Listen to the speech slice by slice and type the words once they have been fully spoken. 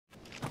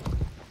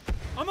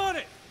I'm on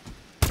it!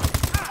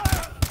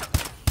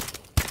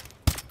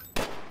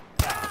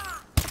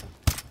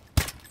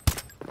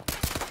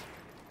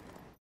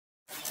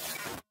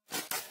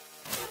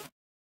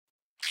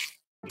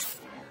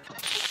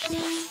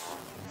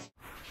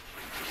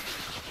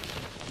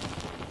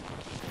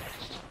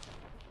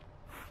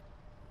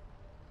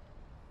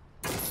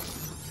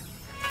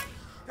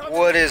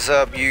 What is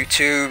up,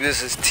 YouTube?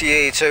 This is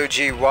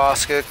xTHoGx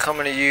Waska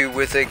coming to you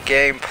with a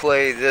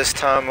gameplay, this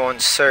time on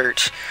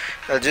search.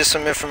 Just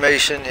some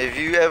information. If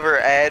you ever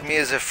add me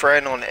as a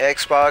friend on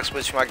Xbox,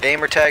 which my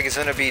gamertag is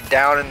going to be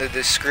down in the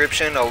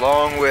description,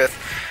 along with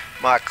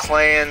my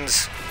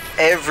clan's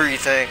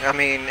everything. I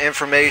mean,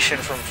 information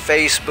from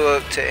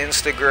Facebook to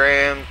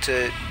Instagram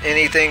to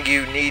anything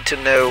you need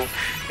to know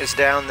is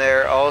down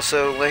there.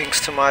 Also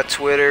links to my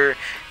Twitter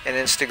and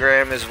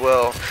Instagram as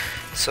well.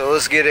 So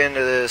let's get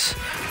into this.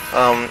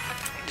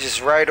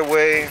 Just right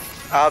away,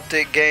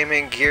 OpTic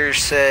gaming gear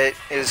set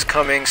is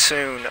coming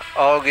soon,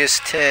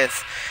 August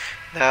 10th.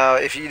 Now,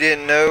 if you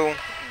didn't know,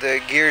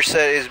 the gear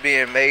set is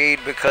being made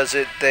because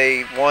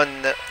they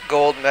won the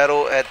gold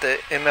medal at the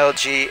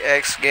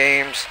MLG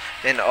Games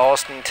in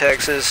Austin,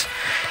 Texas,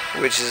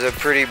 which is a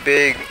pretty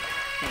big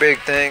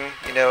thing.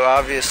 You know,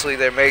 obviously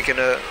they're making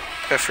a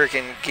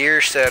freaking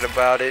gear set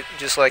about it,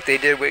 just like they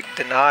did with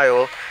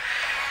Denial.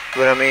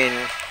 But I mean,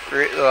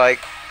 like,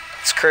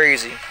 it's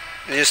crazy.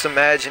 Just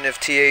imagine if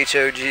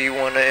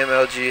xTHoGx won the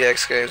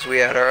MLG Games. We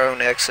had our own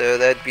XO.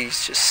 That'd be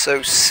just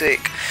so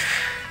sick.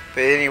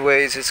 But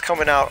anyways, it's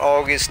coming out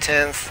August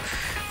 10th.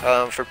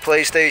 For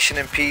PlayStation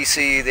and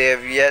PC, they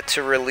have yet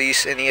to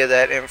release any of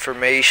that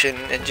information.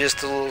 And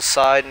just a little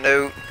side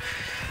note,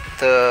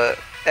 the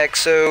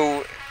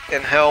XO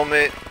and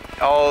helmet,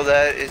 all of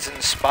that is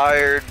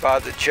inspired by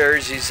the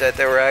jerseys that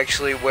they were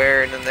actually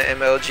wearing in the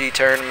MLG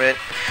tournament,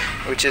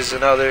 which is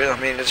another, I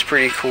mean, it's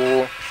pretty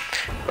cool.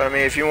 But I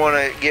mean, if you want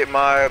to get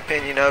my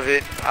opinion of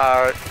it,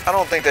 I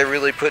don't think they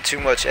really put too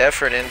much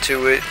effort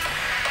into it.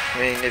 I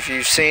mean, if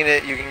you've seen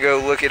it, you can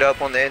go look it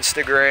up on the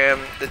Instagram,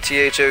 the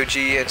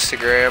xTHoGx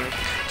Instagram,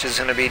 which is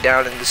going to be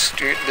down in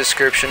the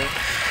description.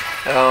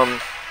 I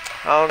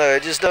don't know,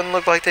 it just doesn't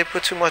look like they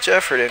put too much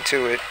effort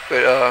into it.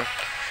 But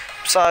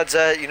besides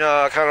that, you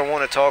know, I kind of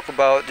want to talk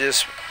about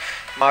just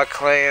my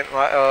clan,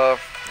 my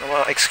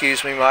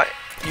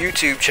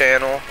YouTube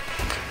channel.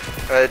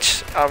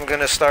 I'm going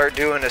to start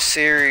doing a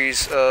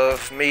series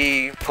of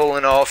me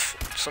pulling off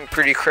some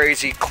pretty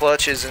crazy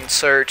clutches in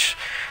search.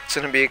 It's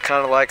going to be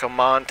kind of like a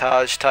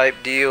montage type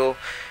deal.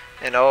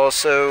 And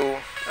also,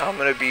 I'm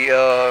going to be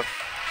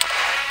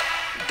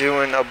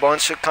doing a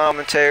bunch of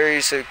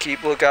commentaries, so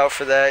keep lookout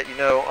for that. You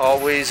know,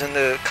 always in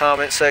the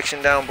comment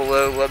section down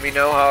below, let me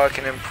know how I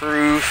can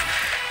improve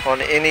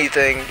on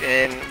anything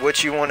and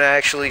what you want to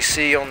actually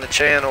see on the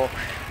channel.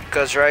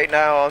 Because right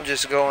now I'm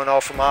just going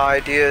off of my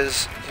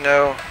ideas, you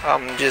know,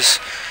 I'm just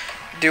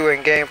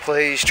doing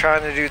gameplays,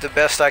 trying to do the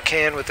best I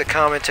can with the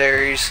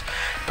commentaries,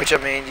 which, I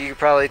mean, you can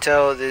probably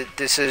tell that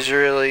this is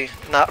really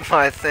not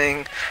my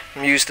thing.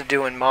 I'm used to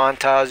doing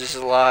montages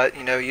a lot,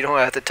 you know, you don't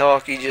have to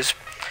talk, you just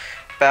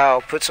bow,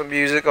 put some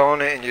music on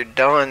it and you're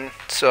done.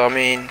 So, I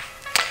mean,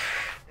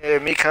 yeah,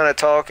 me kind of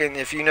talking,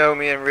 if you know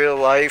me in real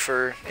life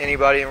or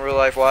anybody in real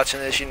life watching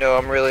this, you know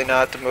I'm really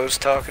not the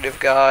most talkative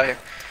guy.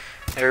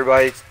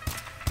 Everybody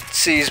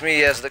sees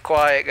me as the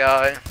quiet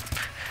guy.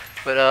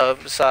 But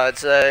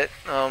besides that,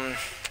 I'm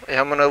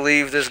gonna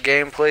leave this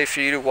gameplay for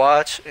you to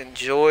watch.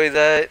 Enjoy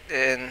that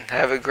and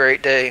have a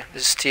great day.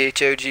 This is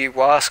xTHoGx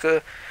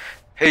Waska.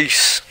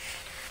 Peace.